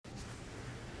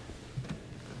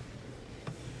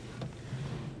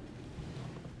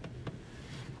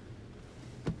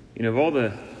Of all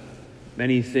the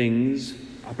many things,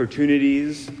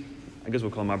 opportunities, I guess we'll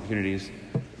call them opportunities,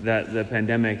 that the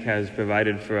pandemic has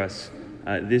provided for us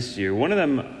this year, one of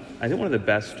them, I think one of the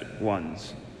best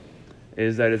ones,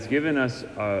 is that it's given us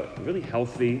a really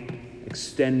healthy,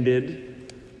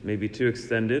 extended, maybe too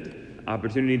extended,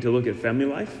 opportunity to look at family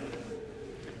life.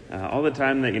 All the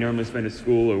time that you normally spend at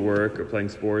school or work or playing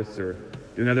sports or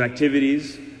doing other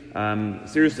activities,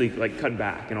 seriously, cut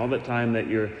back. And all that time that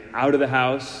you're out of the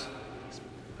house,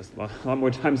 a lot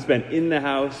more time spent in the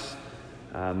house,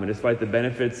 and despite the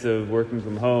benefits of working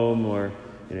from home or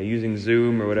using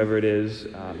Zoom or whatever it is,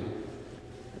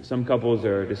 some couples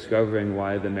are discovering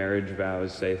why the marriage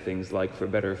vows say things like "for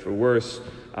better, for worse,"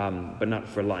 but not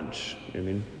 "for lunch." You know what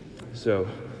I mean? So,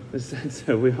 the sense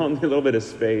that we all need a little bit of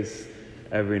space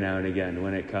every now and again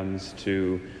when it comes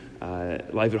to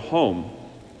life at home.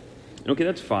 Okay,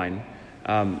 that's fine.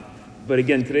 But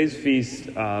again, today's Feast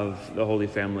of the Holy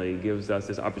Family gives us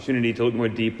this opportunity to look more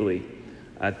deeply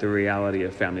at the reality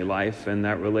of family life and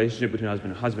that relationship between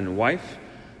husband and wife,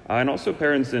 and also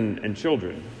parents and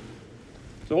children.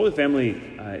 So Holy Family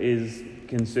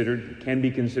can be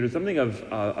considered something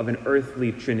of an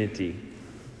earthly trinity.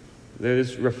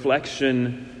 There's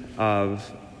reflection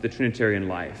of the Trinitarian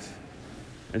life.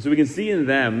 And so we can see in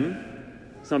them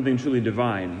something truly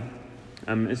divine,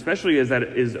 especially as that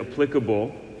is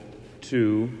applicable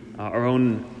to our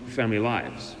own family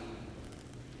lives.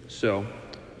 So,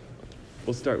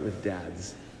 we'll start with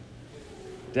dads.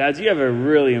 Dads, you have a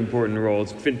really important role.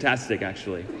 It's fantastic,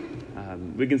 actually.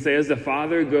 We can say as the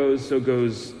father goes, so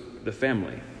goes the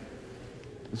family.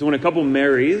 So when a couple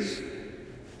marries,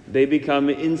 they become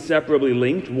inseparably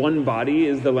linked. One body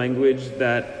is the language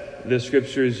that the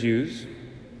scriptures use.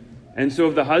 And so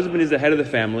if the husband is the head of the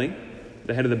family,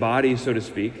 the head of the body, so to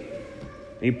speak,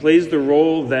 he plays the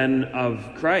role then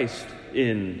of Christ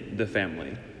in the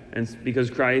family. And because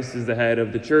Christ is the head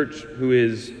of the church, who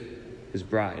is his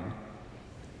bride.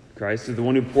 Christ is the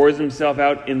one who pours himself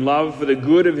out in love for the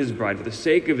good of his bride, for the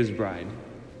sake of his bride,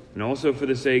 and also for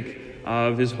the sake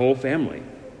of his whole family.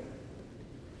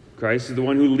 Christ is the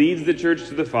one who leads the church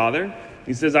to the Father.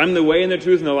 He says, "I'm the way and the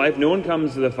truth and the life. No one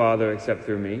comes to the Father except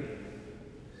through me."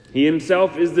 He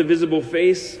himself is the visible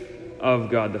face of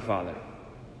God the Father.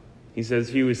 He says,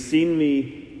 "He who has seen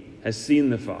me has seen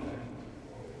the Father."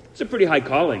 It's a pretty high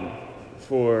calling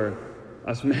for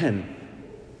us men.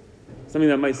 Something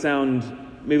that might sound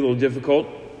maybe a little difficult,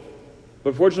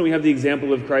 but fortunately we have the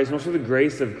example of Christ and also the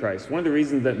grace of Christ. One of the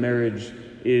reasons that marriage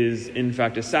is, in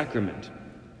fact, a sacrament.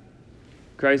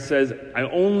 Christ says, "I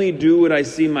only do what I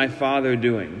see my Father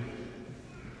doing."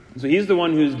 So he's the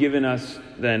one who's given us,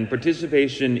 then,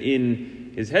 participation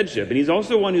in his headship. And he's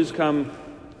also one who's come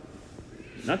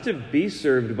not to be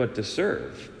served, but to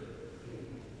serve.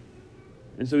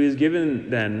 And so he's given,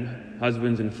 then,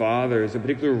 husbands and fathers a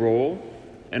particular role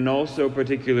and also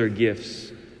particular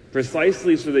gifts,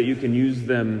 precisely so that you can use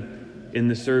them in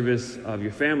the service of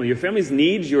your family. Your families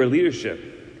need your leadership.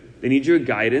 They need your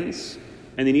guidance,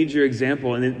 and they need your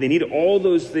example. And they need all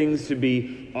those things to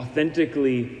be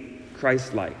authentically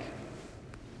Christ-like.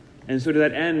 And so to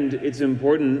that end, it's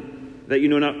important that you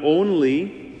know not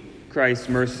only Christ's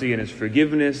mercy and his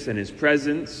forgiveness and his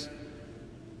presence,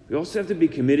 we also have to be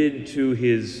committed to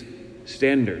his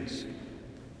standards.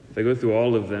 If I go through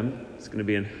all of them, it's going to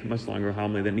be a much longer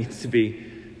homily than it needs to be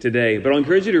today. But I'll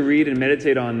encourage you to read and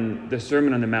meditate on the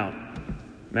Sermon on the Mount.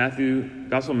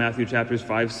 Gospel of Matthew chapters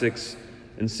 5, 6,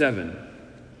 and 7.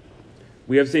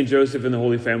 We have St. Joseph in the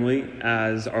Holy Family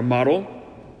as our model,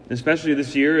 especially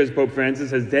this year as Pope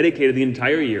Francis has dedicated the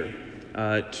entire year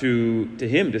to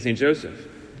him, to St. Joseph.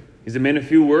 He's a man of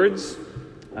few words.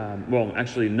 Well,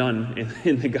 actually none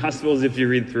in the Gospels if you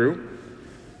read through.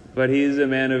 But he's a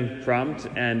man of prompt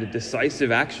and decisive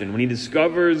action. When he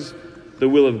discovers the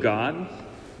will of God,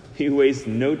 he wastes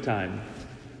no time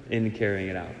in carrying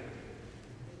it out.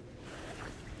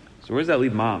 So where does that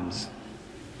leave moms?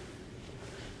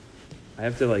 I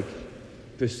have to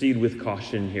proceed with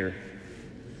caution here.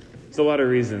 It's a lot of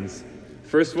reasons.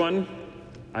 First one,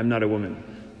 I'm not a woman.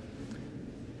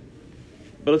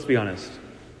 But let's be honest.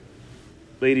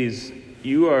 Ladies,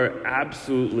 you are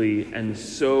absolutely and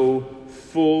so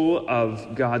full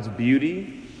of God's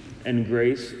beauty and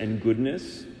grace and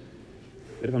goodness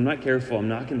that if I'm not careful, I'm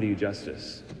not going to do you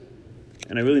justice.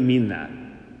 And I really mean that.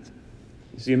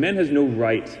 You see, a man has no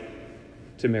right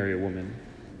to marry a woman.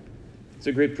 It's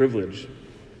a great privilege.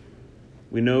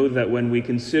 We know that when we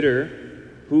consider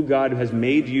who God has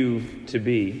made you to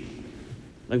be,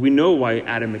 we know why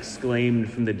Adam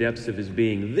exclaimed from the depths of his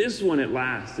being, "This one at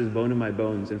last is bone of my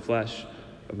bones and flesh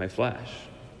of my flesh."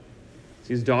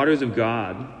 See, as daughters of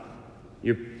God,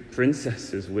 you're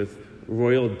princesses with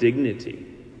royal dignity.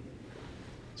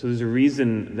 So there's a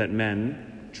reason that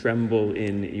men tremble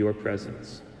in your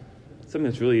presence. It's something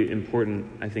that's really important,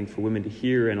 I think, for women to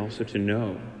hear and also to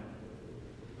know.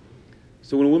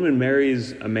 So when a woman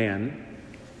marries a man,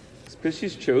 it's because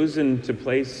she's chosen to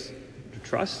place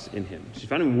trust in him. She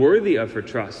found him worthy of her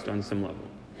trust on some level,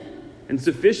 and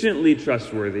sufficiently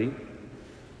trustworthy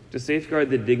to safeguard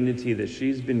the dignity that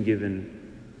she's been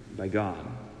given by God.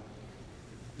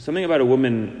 Something about a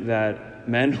woman that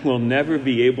men will never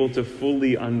be able to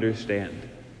fully understand.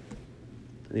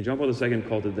 And John Paul II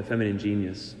called it the feminine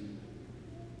genius.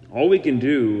 All we can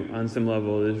do on some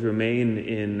level is remain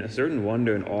in a certain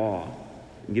wonder and awe,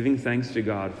 and giving thanks to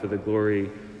God for the glory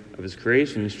of his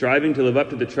creation, and striving to live up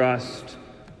to the trust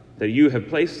that you have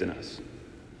placed in us.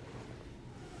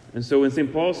 And so when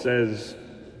St. Paul says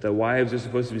that wives are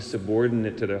supposed to be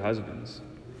subordinate to their husbands,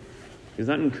 he's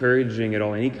not encouraging at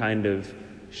all any kind of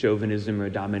chauvinism or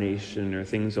domination or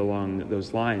things along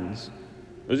those lines.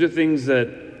 Those are things that,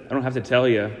 I don't have to tell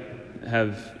you,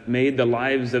 have made the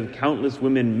lives of countless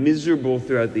women miserable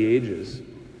throughout the ages.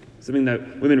 Something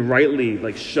that women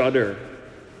rightly shudder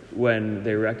when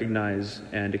they recognize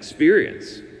and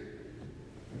experience.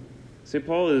 St.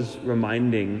 Paul is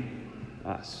reminding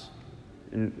us,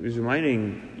 and he's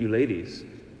reminding you ladies,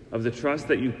 of the trust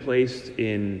that you placed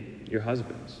in your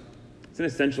husbands. It's an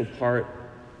essential part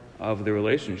of the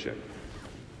relationship.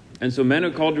 And so men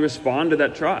are called to respond to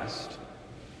that trust.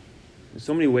 There's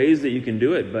so many ways that you can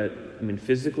do it, but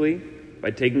physically,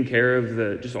 by taking care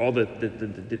of just all the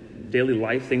daily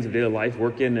life, things of daily life,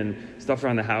 working and stuff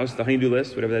around the house, the honey-do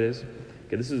list, whatever that is.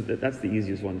 Okay, that's the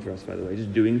easiest one for us, by the way,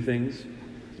 just doing things.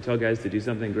 You tell guys to do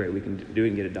something, great, we can do it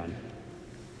and get it done.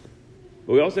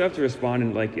 But we also have to respond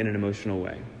in an emotional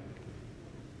way,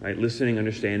 right? Listening,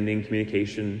 understanding,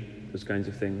 communication, those kinds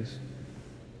of things.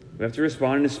 We have to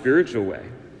respond in a spiritual way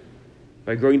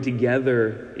by growing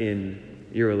together in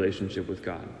your relationship with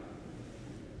God.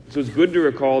 So it's good to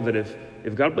recall that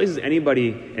if God places anybody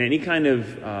in any kind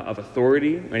of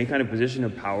authority or any kind of position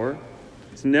of power,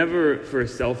 it's never for a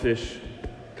selfish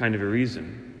kind of a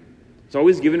reason. It's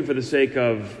always given for the sake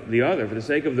of the other, for the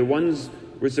sake of the ones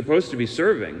we're supposed to be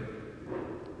serving.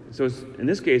 So in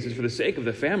this case, it's for the sake of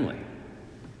the family.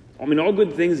 All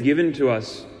good things given to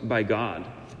us by God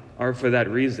are for that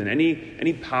reason.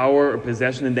 Any power or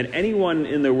possession that anyone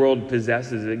in the world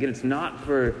possesses, again, it's not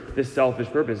for this selfish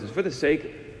purpose. It's for the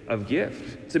sake of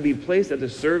gift, to be placed at the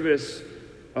service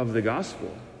of the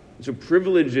gospel. So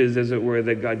privileges, as it were,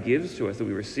 that God gives to us, that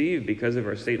we receive because of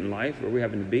our state in life, where we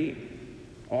happen to be.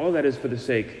 All of that is for the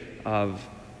sake of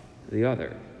the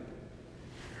other.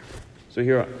 So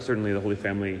here, certainly, the Holy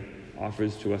Family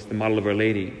offers to us the model of Our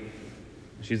Lady.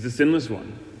 She's the sinless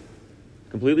one,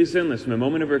 completely sinless from the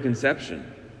moment of her conception,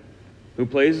 who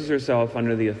places herself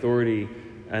under the authority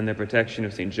and the protection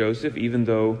of St. Joseph, even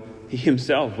though he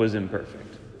himself was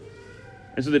imperfect.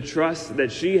 And so the trust that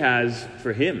she has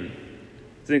for him,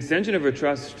 it's an extension of her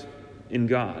trust in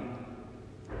God,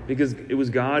 because it was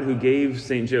God who gave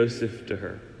St. Joseph to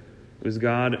her. It was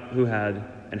God who had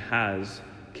and has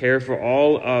care for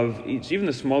all of each, even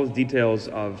the smallest details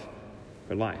of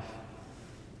her life.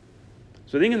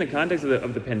 So I think in the context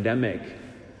of the pandemic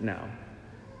now,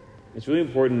 it's really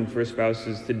important for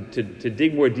spouses to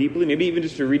dig more deeply, maybe even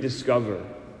just to rediscover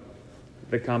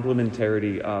the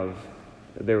complementarity of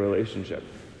their relationship.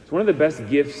 It's one of the best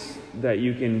gifts that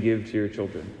you can give to your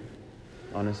children,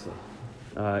 honestly,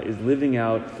 is living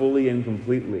out fully and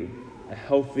completely a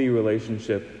healthy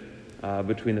relationship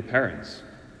between the parents.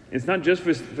 It's not just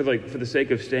for the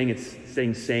sake of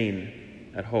staying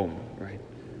sane at home, right?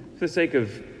 For the sake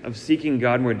of seeking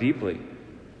God more deeply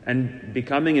and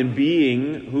becoming and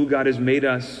being who God has made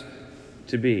us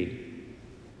to be.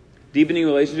 Deepening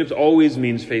relationships always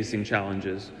means facing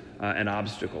challenges and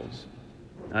obstacles.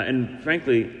 And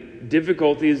frankly,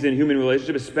 difficulties in human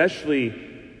relationship, especially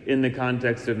in the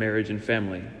context of marriage and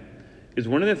family, is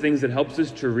one of the things that helps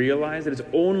us to realize that it's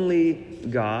only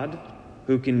God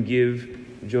who can give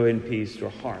joy and peace to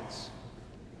our hearts.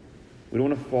 We don't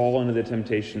want to fall under the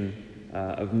temptation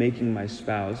of making my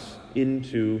spouse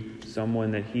into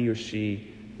someone that he or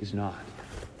she is not.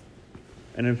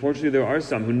 And unfortunately, there are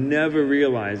some who never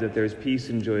realize that there's peace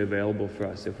and joy available for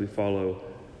us if we follow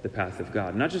the path of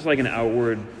God. Not just like an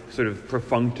outward sort of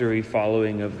perfunctory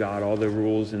following of God, all the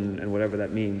rules and whatever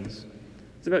that means.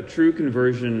 It's about true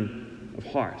conversion of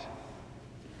heart.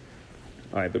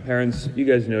 All right, but parents, you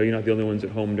guys know you're not the only ones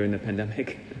at home during the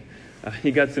pandemic.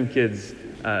 You got some kids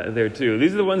there too.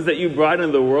 These are the ones that you brought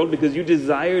into the world because you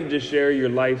desired to share your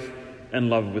life and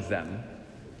love with them.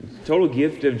 It's a total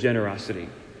gift of generosity.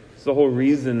 It's the whole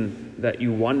reason that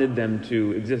you wanted them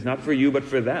to exist, not for you, but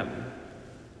for them.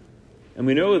 And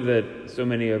we know that so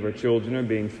many of our children are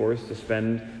being forced to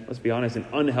spend, let's be honest, an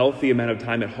unhealthy amount of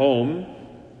time at home,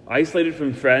 isolated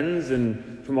from friends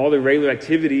and from all the regular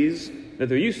activities that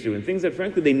they're used to, and things that,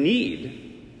 frankly, they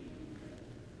need.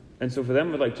 And so for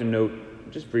them, I'd like to note,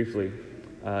 just briefly,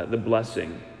 the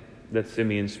blessing that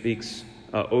Simeon speaks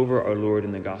over our Lord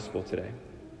in the gospel today.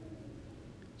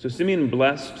 So Simeon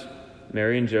blessed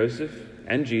Mary and Joseph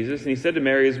and Jesus, and he said to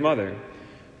Mary, his mother,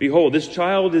 "Behold, this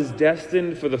child is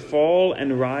destined for the fall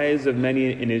and rise of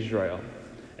many in Israel,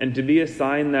 and to be a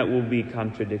sign that will be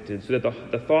contradicted, so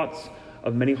that the thoughts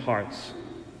of many hearts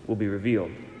will be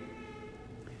revealed."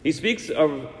 He speaks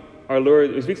of our Lord,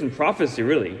 he speaks in prophecy,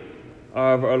 really,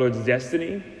 of our Lord's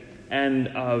destiny and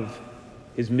of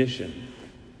his mission.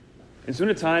 And so in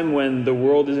a time when the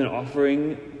world isn't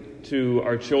offering to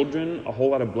our children a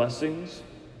whole lot of blessings,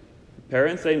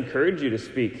 parents, I encourage you to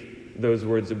speak those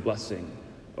words of blessing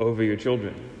over your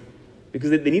children, because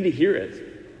they need to hear it.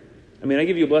 I mean, I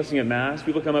give you a blessing at Mass.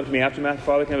 People come up to me after Mass,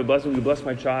 "Father, can I have a blessing? Will you bless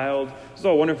my child?" It's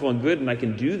all wonderful and good, and I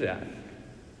can do that.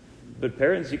 But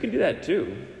parents, you can do that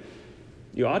too.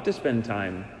 You ought to spend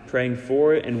time praying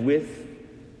for and with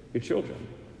your children.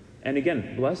 And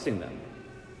again, blessing them.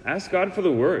 Ask God for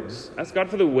the words. Ask God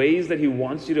for the ways that he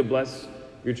wants you to bless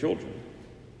your children.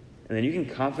 And then you can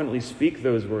confidently speak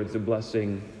those words of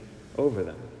blessing over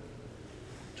them.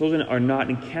 Children are not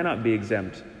and cannot be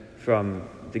exempt from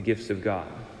the gifts of God.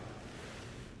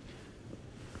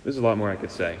 There's a lot more I could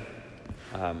say,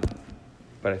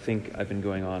 but I think I've been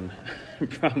going on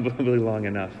probably long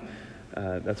enough.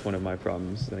 That's one of my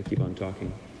problems, that I keep on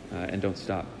talking and don't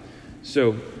stop.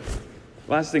 So,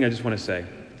 last thing I just want to say,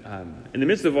 in the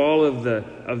midst of all of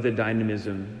the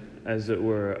dynamism, as it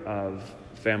were, of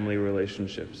family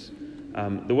relationships,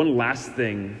 the one last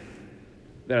thing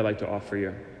that I'd like to offer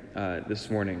you this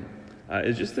morning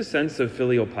is just the sense of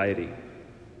filial piety.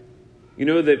 You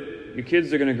know that your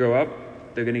kids are going to grow up,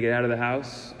 they're going to get out of the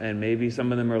house, and maybe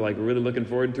some of them are like really looking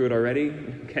forward to it already.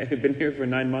 Okay, they've been here for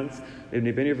 9 months, they've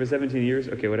been here for 17 years,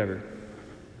 okay, whatever.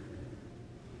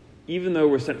 Even though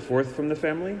we're sent forth from the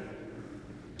family,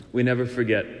 we never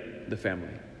forget the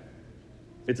family.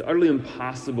 It's utterly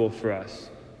impossible for us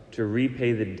to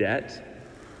repay the debt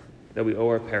that we owe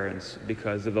our parents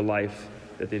because of the life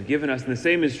that they've given us. And the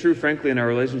same is true, frankly, in our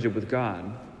relationship with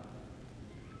God.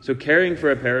 So caring for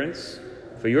our parents,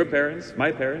 for your parents,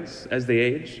 my parents, as they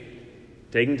age,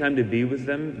 taking time to be with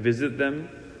them, visit them,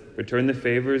 return the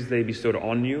favors they bestowed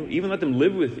on you, even let them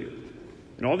live with you.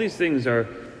 And all these things are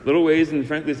little ways, and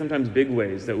frankly, sometimes big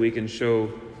ways, that we can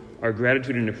show our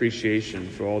gratitude and appreciation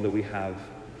for all that we have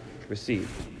received.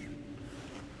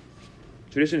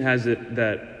 Tradition has it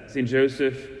that St.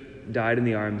 Joseph died in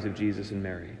the arms of Jesus and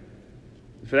Mary.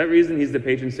 For that reason, he's the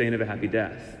patron saint of a happy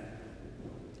death.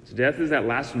 So death is that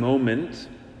last moment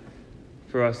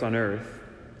for us on earth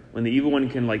when the evil one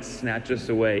can snatch us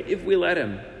away, if we let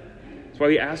him. That's why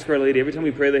we ask Our Lady every time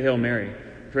we pray the Hail Mary,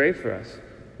 pray for us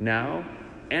now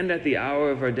and at the hour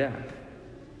of our death.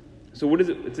 So what is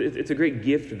it? It's a great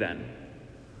gift then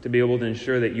to be able to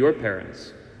ensure that your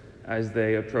parents, as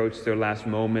they approach their last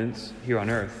moments here on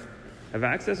earth, have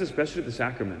access especially to the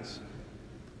sacraments,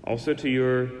 also to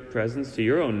your presence, to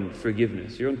your own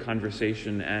forgiveness, your own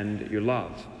conversation, and your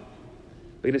love.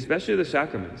 But especially the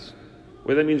sacraments,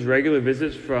 whether that means regular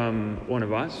visits from one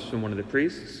of us, from one of the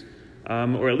priests,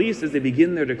 or at least as they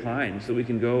begin their decline, so we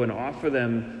can go and offer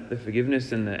them the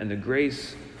forgiveness and the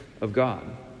grace of God.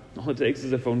 All it takes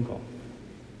is a phone call.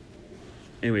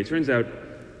 Anyway, it turns out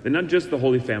that not just the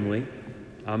Holy Family,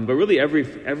 but really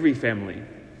every family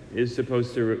is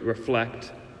supposed to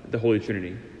reflect the Holy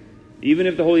Trinity, even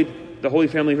if the Holy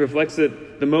Family reflects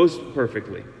it the most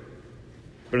perfectly.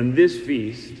 But on this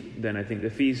feast, then I think the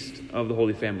feast of the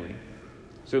Holy Family,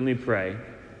 certainly pray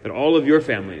that all of your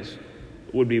families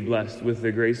would be blessed with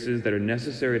the graces that are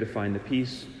necessary to find the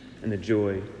peace and the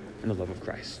joy and the love of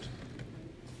Christ.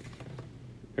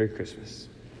 Merry Christmas.